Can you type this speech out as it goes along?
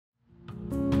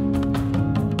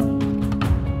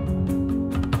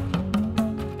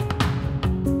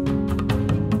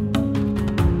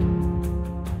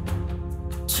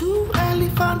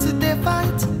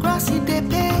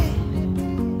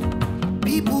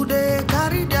People they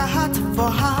carry their heart for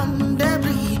hand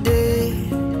every day.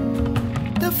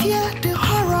 The fear, the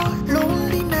horror,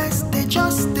 loneliness, they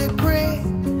just they pray.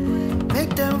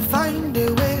 Make them find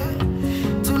a way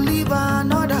to live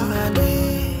another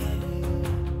day.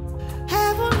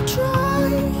 Heaven try,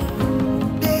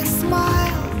 they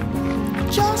smile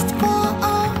just for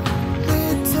a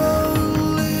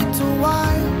little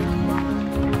while.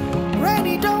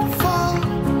 Rainy don't fall,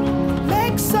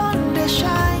 make sun they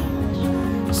shine.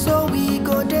 So we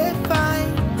go they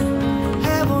find.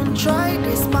 Heaven try,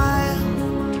 they smile.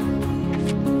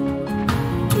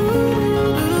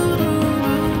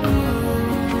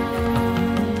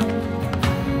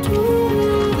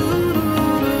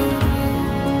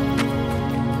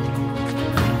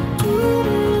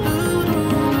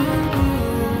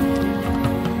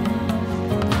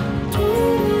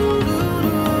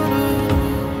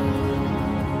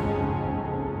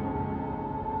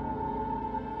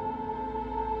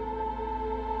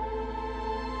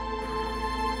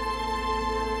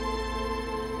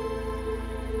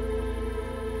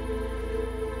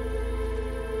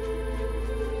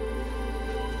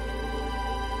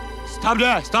 Stop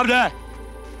there! Stop there!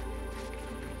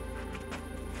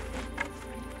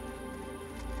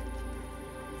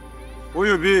 Who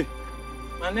you be?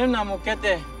 My name is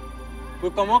Mokete. We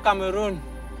come from Cameroon.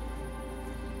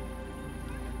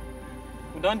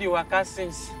 We don't do waka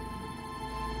since.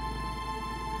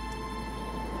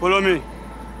 Follow me.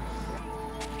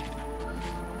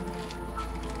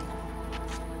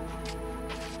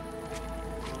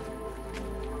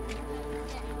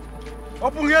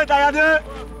 Open gate, Ayade!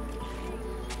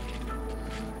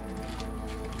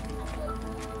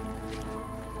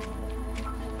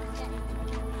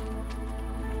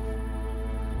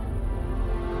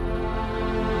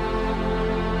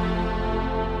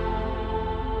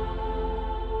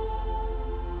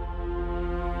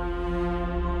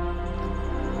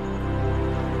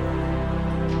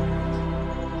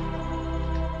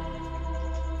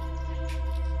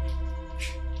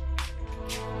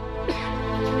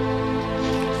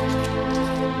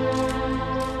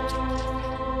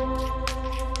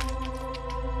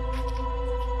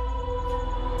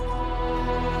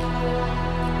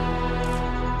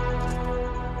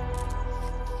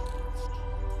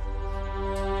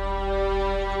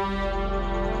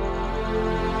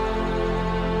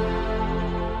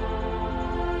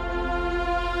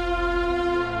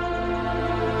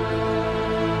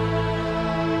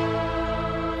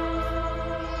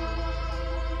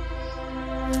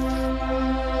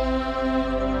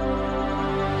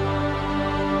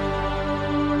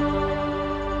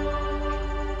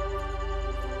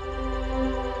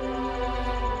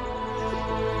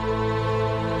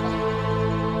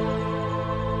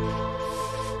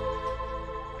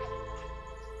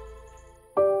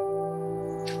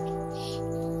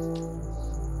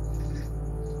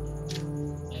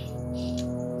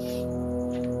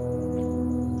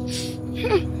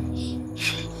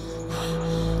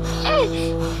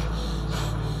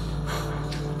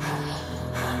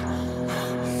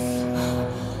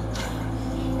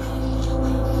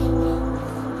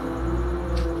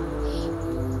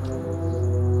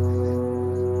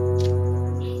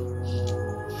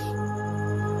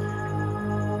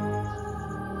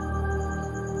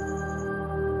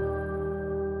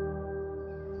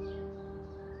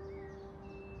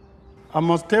 I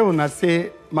must tell una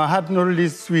say my heart not really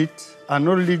sweet and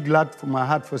not really glad for my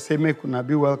heart for say make una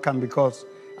be welcome because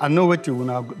I know what you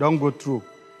una don't go through.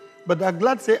 But I'm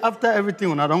glad say after everything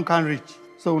una don't can reach.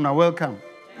 So una welcome.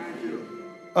 Thank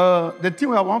you. The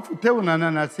thing I want to tell una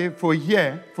and say for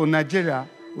here, for Nigeria,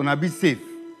 una be safe.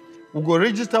 We go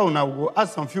register una, we go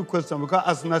ask some few questions because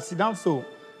as una sit down so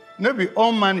maybe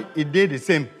all man a day the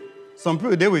same. Some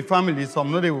people they with family,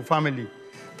 some not they with family.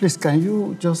 Please can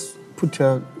you just put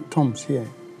your thumbs here.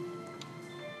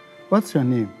 What's your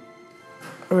name?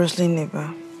 Roslyn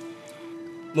Neba.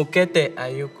 Mokete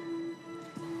Ayuk.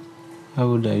 How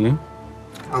old are you?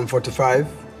 I'm 45.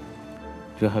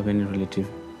 Do you have any relative?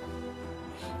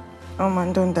 Oh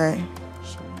man, don't die.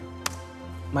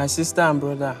 My sister and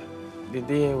brother, they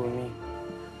here with me.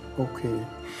 Okay.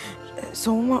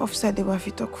 So woman officer they were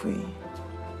fit talk for you.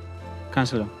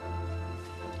 Counselor,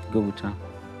 go with her.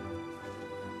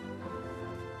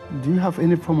 Do you have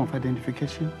any form of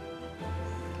identification?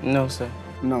 No, sir.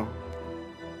 No.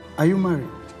 Are you married?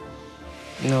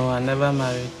 No, I never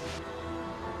married.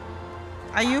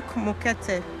 Ayuk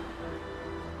Mokete.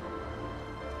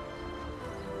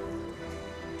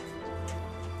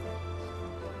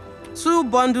 Two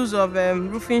bundles of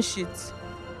roofing sheets.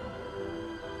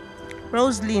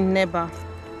 Roslyn Neba.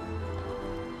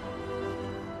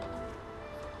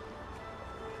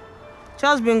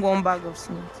 Just bring 1 bag of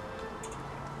cement.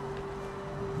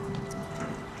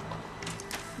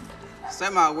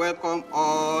 Sema welcome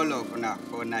all of una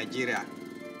for Nigeria.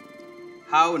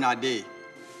 How una dey?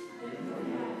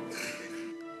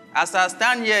 As I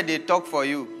stand here, they talk for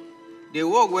you. The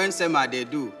work when Sema they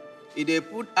do, they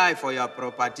put eye for your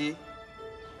property,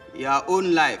 your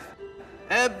own life,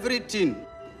 everything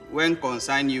when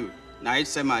concern you. Now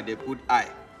it's Sema they put eye.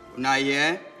 Una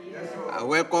here? Yes, I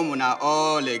welcome una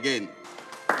all again.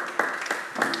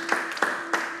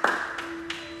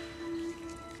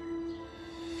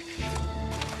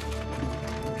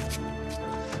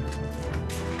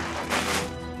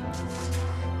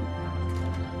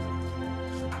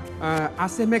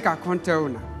 As I make a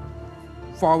counter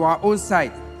for our own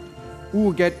side, we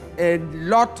will get a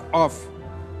lot of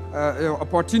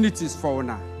opportunities for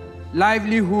una,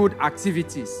 livelihood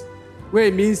activities. Where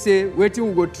it means say waiting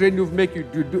we go train you make you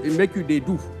do.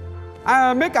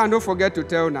 Make I don't forget to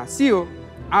tell una. See you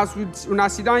as we una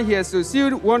sit down here. So see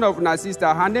one of una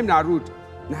sister, her name na Ruth.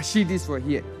 Now she this for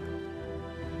here.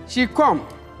 She come.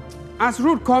 As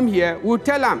Ruth come here, we'll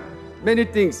tell am many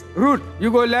things. Ruth, you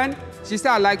go learn. She say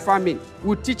I like farming.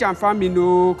 We'll teach am farming.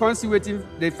 No, come see wetin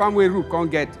the farm where Ruth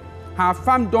can't get. Her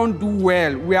farm don't do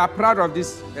well. We are proud of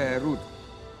this Ruth.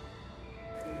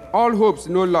 All hopes,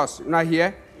 no loss. Not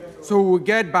here. So we'll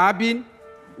get barbing,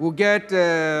 we'll get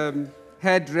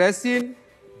hairdressing,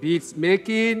 beads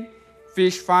making,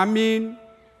 fish farming,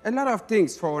 a lot of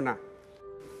things for una.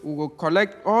 We will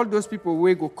collect all those people who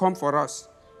will come for us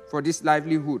for this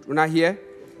livelihood. Una here,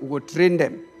 we will train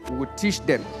them, we will teach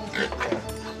them.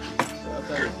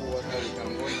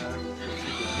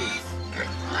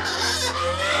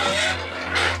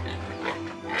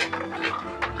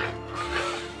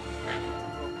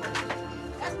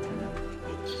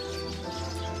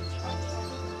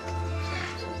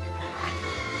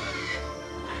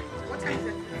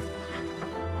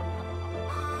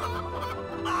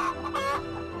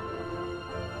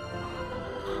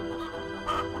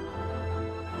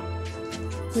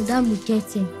 Madam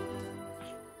Mukete,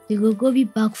 we will go be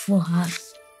back for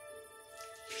house.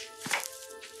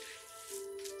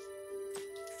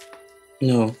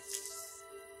 No.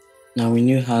 Now we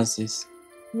new houses.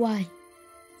 Why?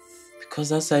 Because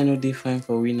that side no dey fine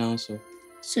for we now, so.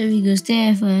 So we go stay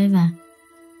here forever?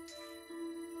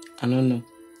 I don't know.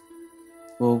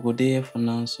 We'll go there for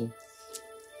now, so.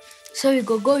 So we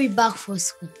go be back for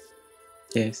school?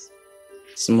 Yes.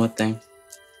 Small time.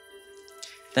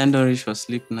 Time don't reach for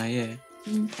sleep now, yeah.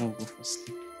 I'll go for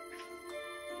sleep.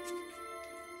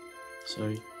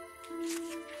 Sorry.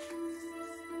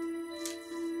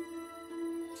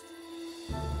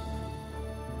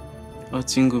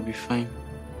 Everything will be fine.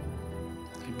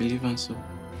 I believe and so.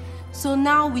 So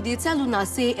now we dey tell una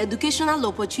say educational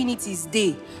opportunities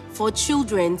dey for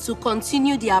children to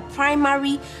continue their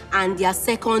primary and their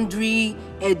secondary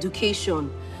education.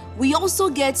 We also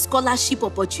get scholarship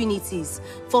opportunities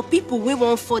for people who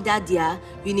want further their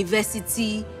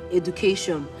university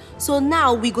education. So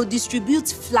now we go distribute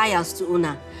flyers to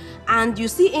una. And you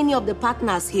see any of the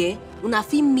partners here, una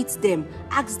fit meet them,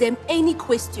 ask them any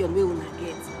question we una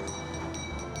get.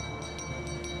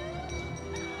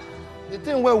 The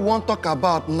thing we want to talk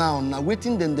about now,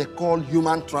 waiting then they call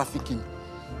human trafficking.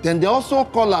 Then they also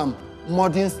call them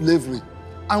modern slavery.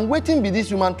 And waiting be this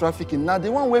human trafficking. Now the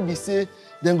one where we say,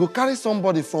 then go carry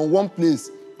somebody from one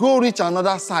place, go reach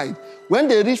another side. When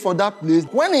they reach for that place,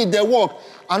 when they walk,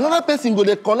 another person go,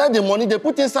 they collect the money, they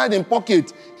put inside in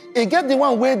pocket. They get the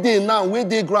one where they now, where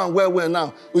they ground, where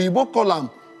now. We both call them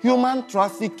human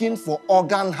trafficking for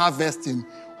organ harvesting.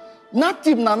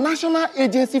 NAPTIP, na National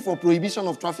Agency for Prohibition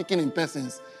of Trafficking in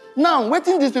Persons. Now,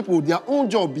 waiting these people, their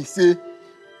own job be say,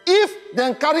 if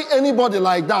they carry anybody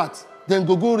like that, then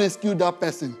go rescue that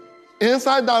person.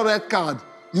 Inside that red card,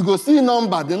 you go see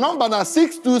number. The number is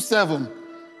 627.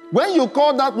 When you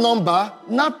call that number,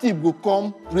 NAPTIP go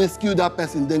come rescue that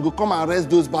person. Then go come arrest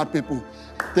those bad people.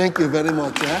 Thank you very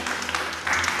much.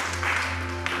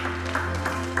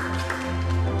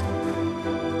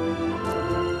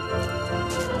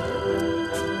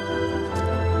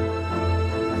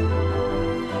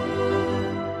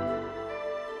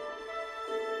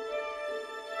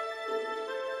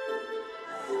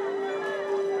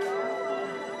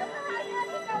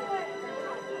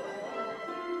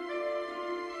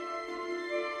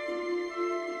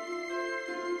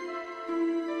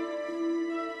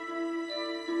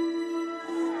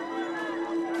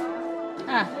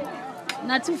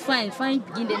 Not too fine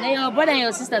begin there. Now your brother and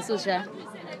your sister, so sure?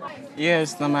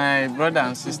 Yes, na my brother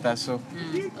and sister, so.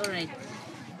 All right.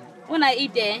 When I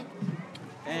eat there?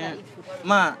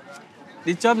 Ma,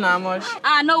 The chop now much?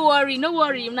 Ah, no worry.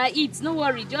 Now eat. No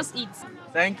worry, just eat.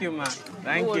 Thank you, ma.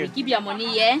 Thank No you. worry, keep your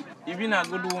money, yeah? You been a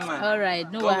good woman. All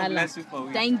right, no God will wahala. bless you for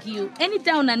it. Thank you.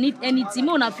 Anytime I need anything,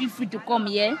 I feel free to come,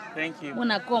 yeah? Thank you. When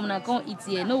I come eat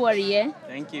here. No worry, yeah?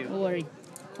 Thank you. No worry.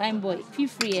 Fine boy, feel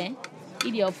free, yeah?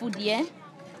 Eat your food, yeah?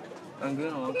 I'm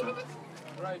going to walk.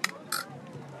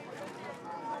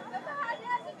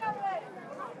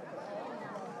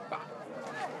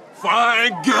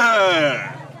 Fine girl.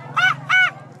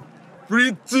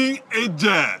 Pretty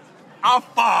angel. How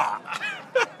far?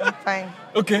 I'm fine.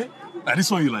 Okay. Now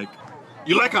this one you like.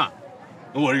 You like her?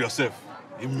 Don't worry yourself.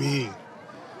 It's me.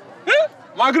 Eh?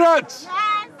 Margaret! Yes.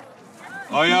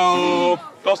 Oh, yeah.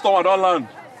 Customer don't land.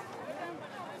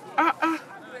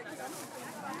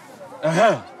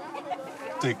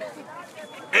 Take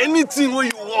anything where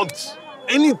you want.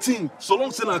 Anything. So long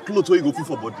as na clothes where you go fit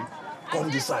for body. Come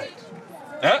decide.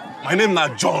 Eh? My name na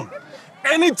John.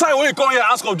 Anytime when you come here,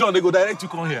 ask of John, they go direct you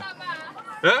come here.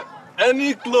 Eh?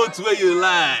 Any clothes where you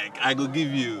like, I go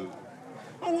give you.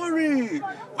 Don't worry.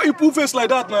 Why you put face like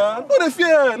that, man? No dey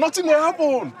fear. Nothing will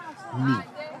happen. Me,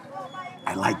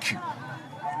 I like you.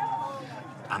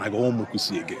 And I go home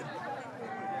Mokusi again.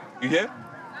 You hear?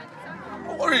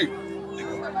 Don't worry.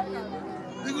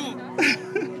 They go.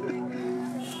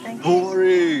 Don't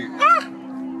worry. Ah!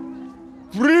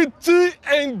 Pretty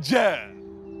angel.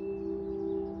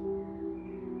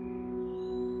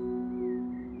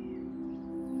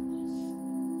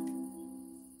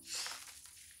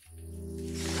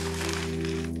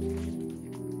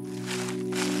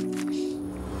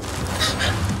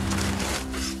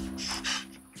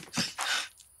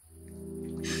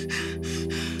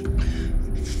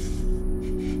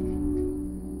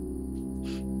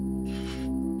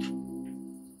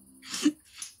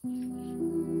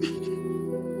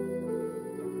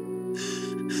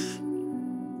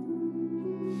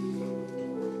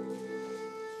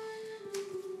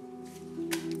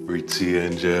 Pretty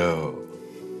angel.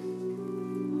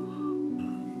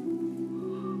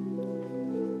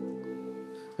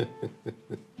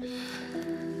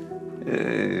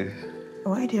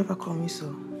 Why do you ever call me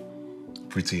so?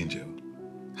 Pretty angel.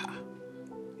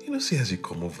 You know, see as you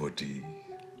come over the.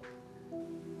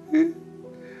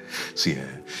 See,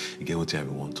 you get what I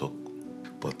want to talk.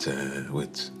 But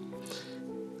wait.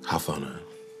 Have fun,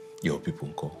 your people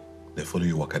call. They follow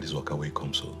you work at this work where you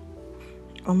come so.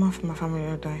 All of my family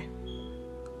will die.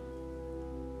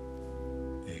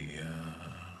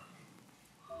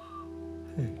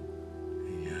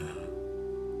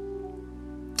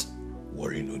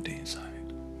 Worry no day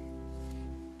inside.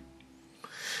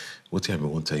 What I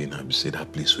want to tell you now is say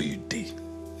that place where you day,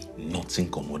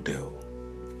 nothing come model,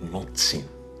 nothing.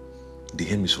 They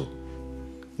hear me so.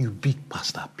 You big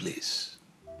past that place.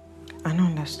 I don't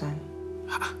understand.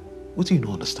 What do you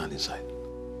not understand inside?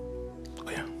 Oh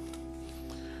yeah.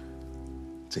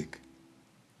 Take.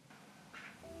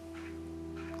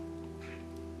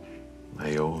 Now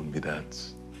your own be that.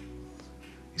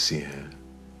 You see here,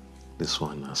 this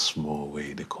one a small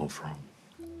way they come from.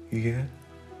 You hear?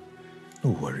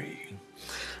 No worry.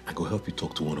 I go help you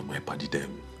talk to one of my party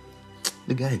them.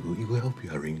 The guy he go help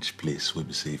you arrange place where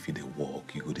we say if you they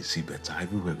walk, you go to see better.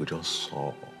 Everywhere go just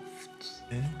soft.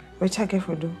 Eh? What I get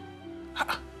for do?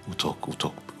 We'll talk.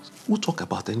 We'll talk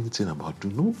about anything about do.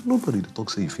 No, nobody to talk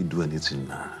say if you do anything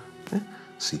now. Eh?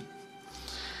 See.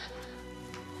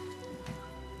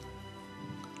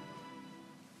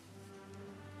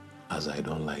 As I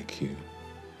don't like you,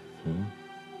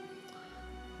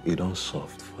 it don't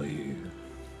soft for you.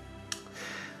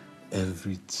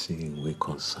 Everything will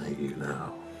concern you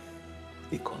now.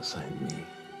 It concern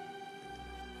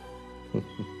me.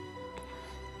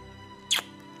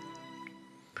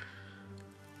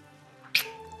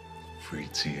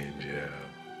 Pretty angel.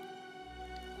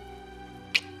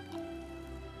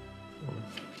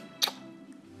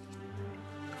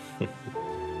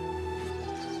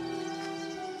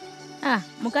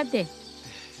 Mukate.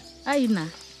 How are you now?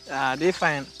 They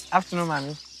fine. Afternoon,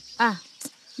 mommy.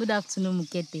 Good afternoon,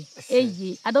 Mukete.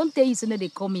 Hey, I don't tell you so they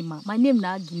call me, ma. My name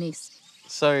now Guinness.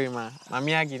 Sorry, ma.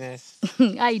 Mommy Agnes.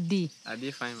 How you dey? I dey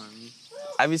fine, mommy.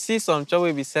 I be see some trouble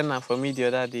we be sending for me the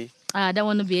other day. That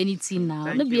won't be anything now.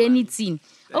 Thank Not you, be anything.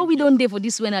 All we don't do for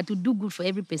this one to do good for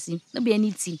every person. Not be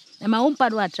anything. And my own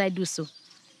part, I try to do so.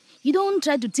 You don't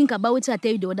try to think about what I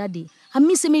tell you the other day. I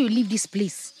mean, say, may you leave this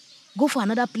place. Go for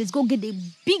another place. Go get a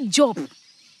big job.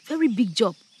 Very big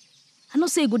job. I know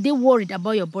say you go dey worried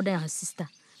about your brother and sister.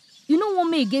 You know what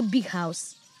may get big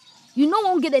house? You know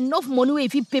won't get enough money where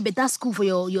if you pay better school for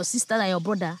your sister and your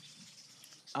brother.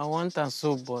 I want and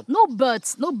so, but... No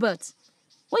but.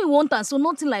 What you want and so,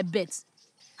 nothing like bet.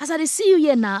 As I dey see you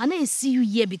here now, I know I see you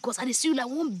here because I dey see you like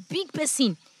one big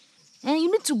person. And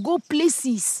you need to go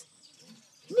places.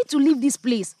 You need to leave this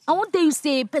place. I won't tell you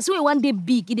say person wey one day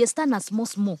big, they stand as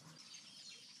small.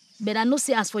 But I know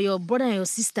say as for your brother and your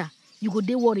sister, you go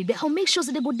dey worried. But I'll make sure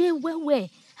so they go dey well.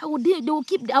 I will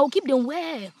keep them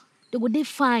well. They go dey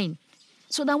fine.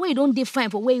 So that way you don't dey fine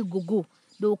for where you go,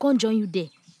 they will come join you there.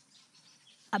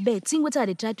 I bet think what I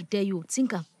dey try to tell you.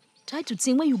 Think am. Try to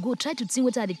think when you go. Try to think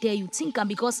what I dey tell you. Think am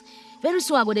because very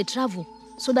soon I go dey travel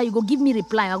so that you go give me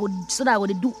reply. So that I go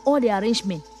dey do all the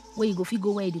arrangement where you go. If you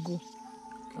go where you go.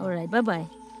 All right. Bye.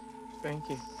 Thank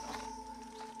you.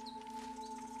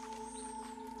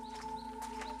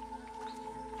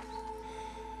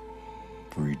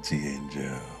 Pretty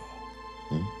angel.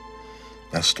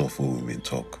 That stuff what we been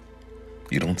talk.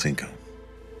 You don't think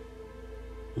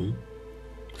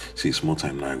See, it's more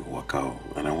time now I go work out,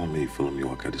 and I want me to follow me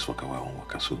work out. This work out, I won't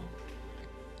work out. So,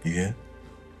 you hear?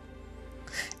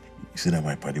 You see that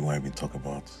my party what I been talk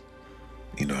about?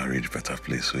 You know, arrange better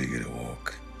place where you get to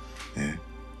walk. Yeah?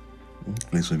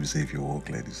 Place where we say if you walk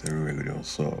like this, everywhere go down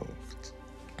soft.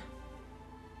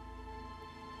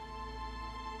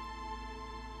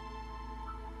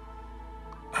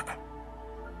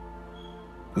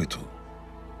 Wait,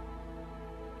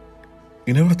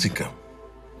 you never think am?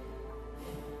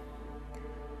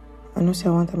 I know say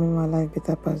I want to make my life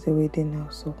better past the way they now,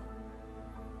 so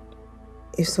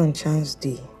if some chance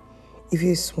day, if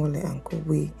you're small and go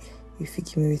way, if you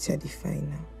give me what I define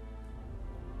now,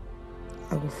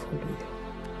 I will follow you.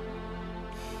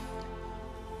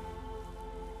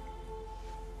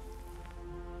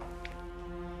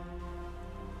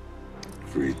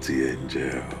 Pretty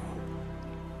angel.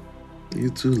 You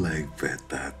too like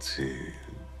better too.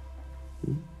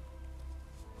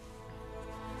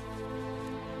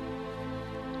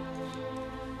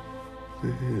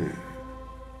 Yeah.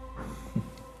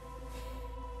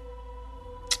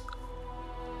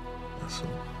 That's all.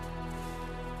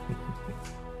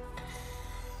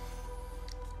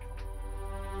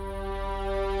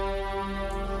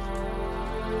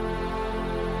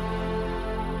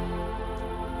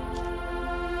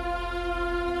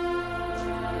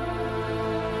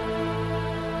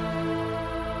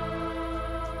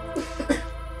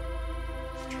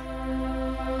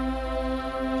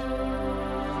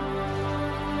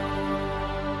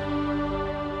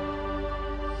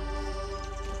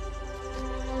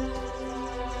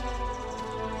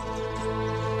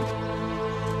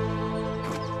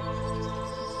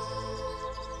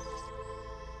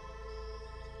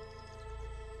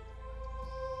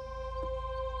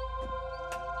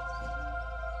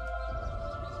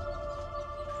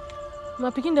 My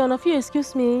picking down, if you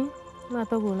excuse me, my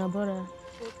talk with my brother.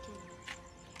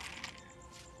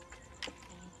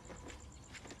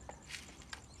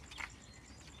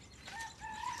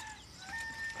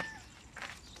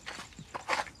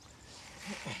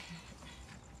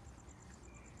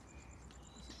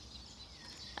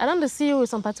 I don't see you with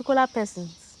some particular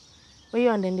persons where you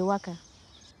and then the worker.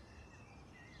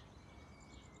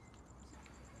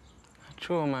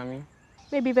 True, mommy.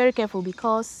 Be very careful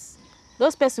because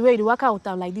those persons where you work out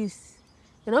them like this,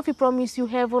 they don't promise you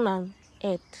heaven and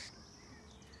earth.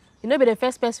 You know, be the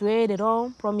first person where they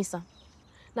don't promise them.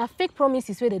 Now fake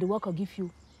promises where the worker give you.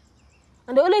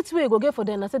 And the only way you go get for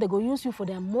them, I said they go use you for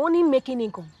their money making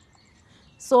income.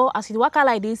 So as you work out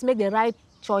like this, make the right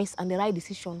choice and the right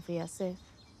decision for yourself.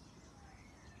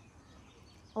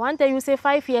 I want to tell you, say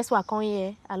 5 years I come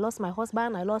here, I lost my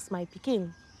husband, I lost my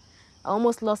pikin. I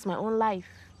almost lost my own life.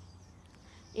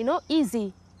 You know,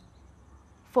 easy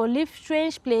for leave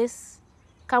strange place,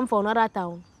 come for another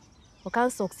town, or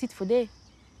can't succeed for day.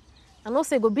 I know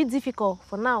say it go be difficult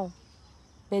for now.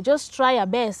 But just try your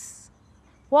best.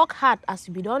 Work hard as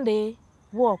you be done there,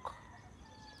 work.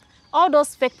 All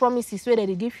those fake promises where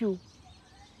they give you,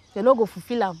 they no go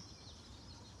fulfill them.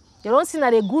 They don't see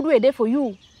that a good way there for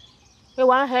you. You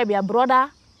want to help your brother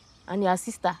and your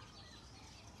sister.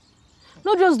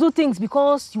 Not just do things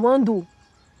because you want to.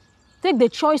 Take the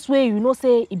choice where you know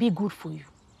say it be good for you.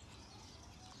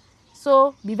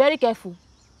 So be very careful.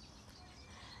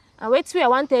 And wait till I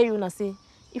want to tell you now say,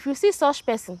 if you see such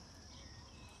person,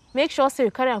 make sure say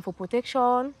you carry them for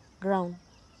protection ground.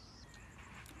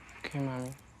 Okay,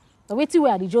 mommy. Now wait till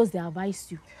where they just they advise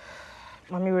you.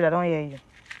 Mommy, I don't hear you.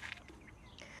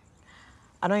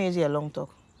 I don't hear you a long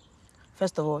talk.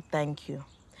 First of all, thank you.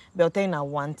 But I'll tell you now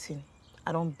one thing.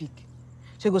 I don't big.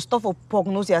 So you go stop for pork,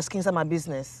 nose your skin, some my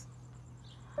business.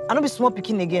 I don't be small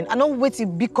picking again. I don't wait to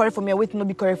be correct for me, I wait to not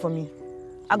be correct for me.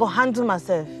 I go handle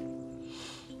myself.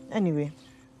 Anyway,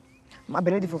 I'll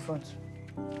be ready for front.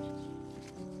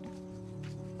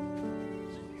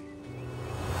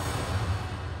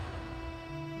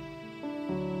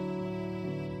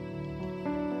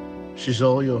 She's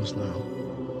all yours now.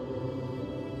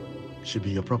 She'll be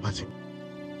your property.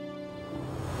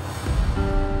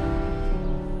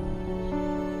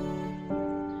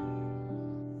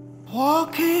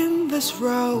 Walking this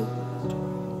road,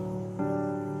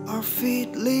 our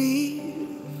feet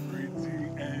leave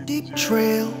deep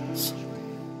trails.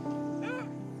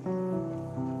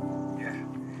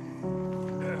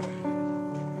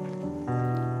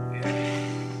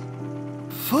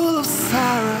 Full of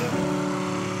sorrow,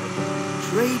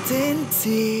 straight in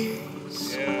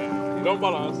tears. Yeah, you don't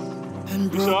balance.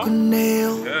 And broken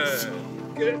nails. Yeah.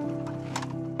 Get it.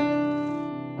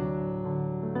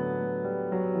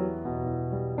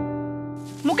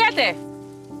 Mukete!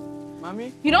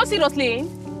 Mommy? You don't seriously?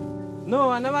 No,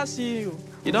 I never see you.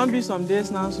 You don't be some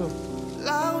days now, so.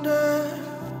 Louder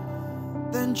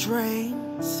than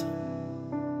trains.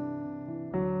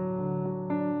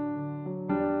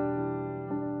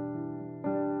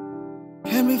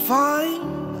 Can we find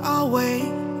our way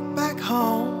back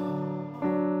home?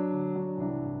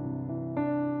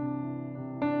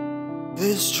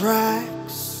 These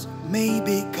tracks may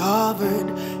be covered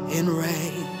in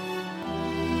rain.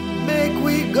 Make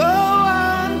we go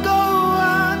on,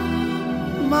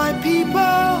 my people.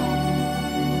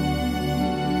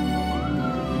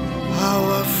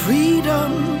 Our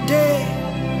freedom day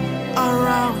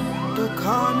around the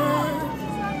corner.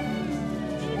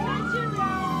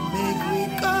 Make we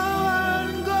go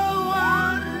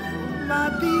on, my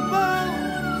people.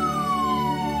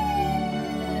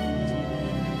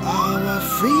 Our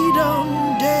freedom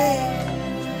day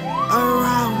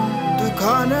around the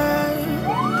corner.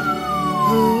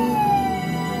 Ooh.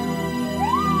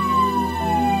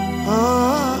 Oh,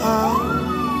 oh.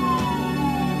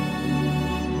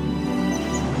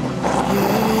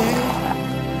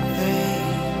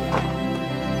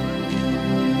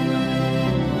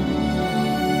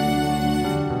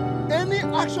 Any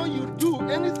action you do,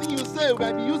 anything you say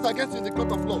will be used against you in the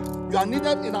court of law. You are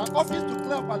needed in our office to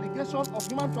clear up allegations of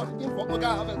human trafficking for organ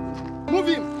harvesting. Move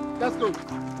him. Let's go.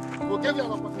 We'll give you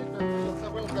an opportunity to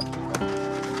yourself when we get to the court.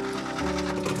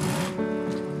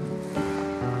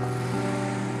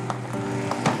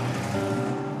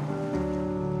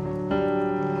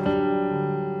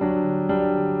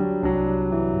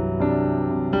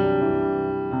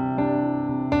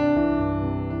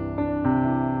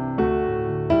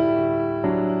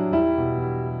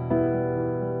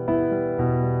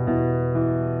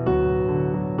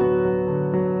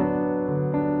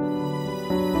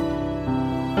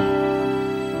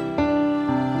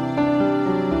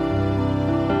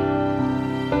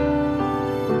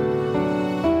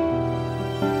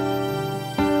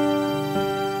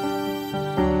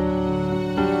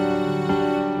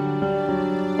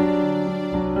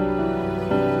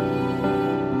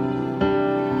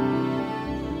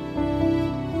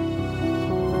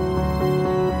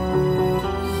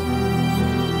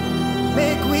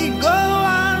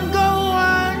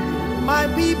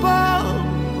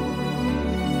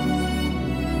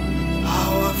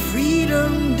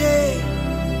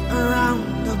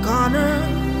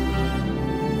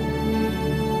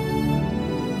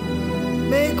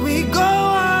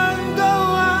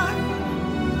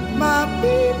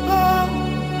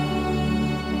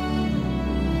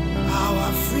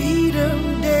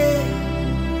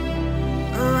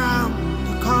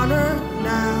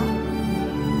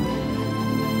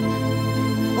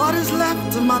 What is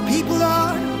left of my people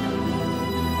are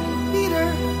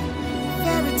bitter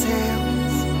fairy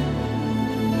tales.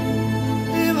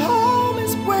 If home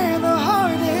is where the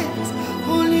heart is,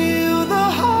 who knew the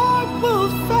heart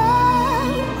would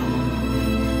fail?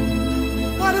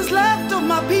 What is left of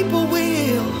my people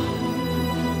will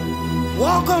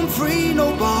walk on free,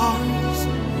 no bars.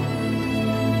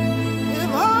 If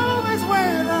home is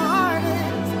where the heart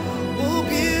is, we'll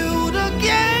build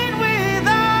again.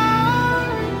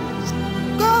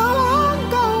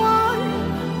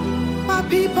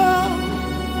 People,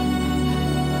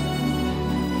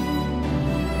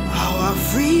 our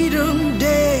freedom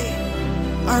day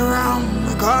around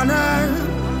the corner.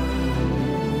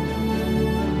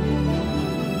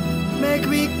 Make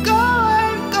me go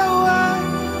on,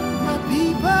 my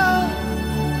people.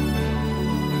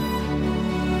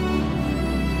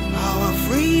 Our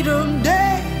freedom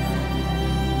day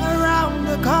around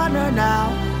the corner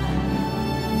now.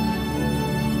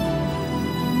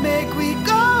 Make we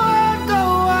go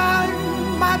on,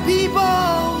 my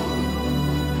people.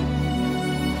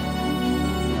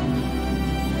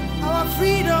 Our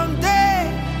freedom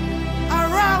day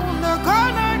around the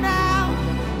corner now.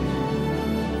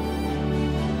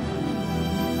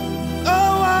 Go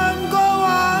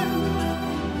on,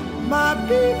 my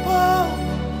people.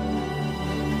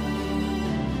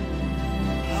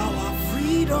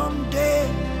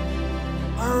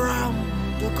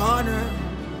 corner.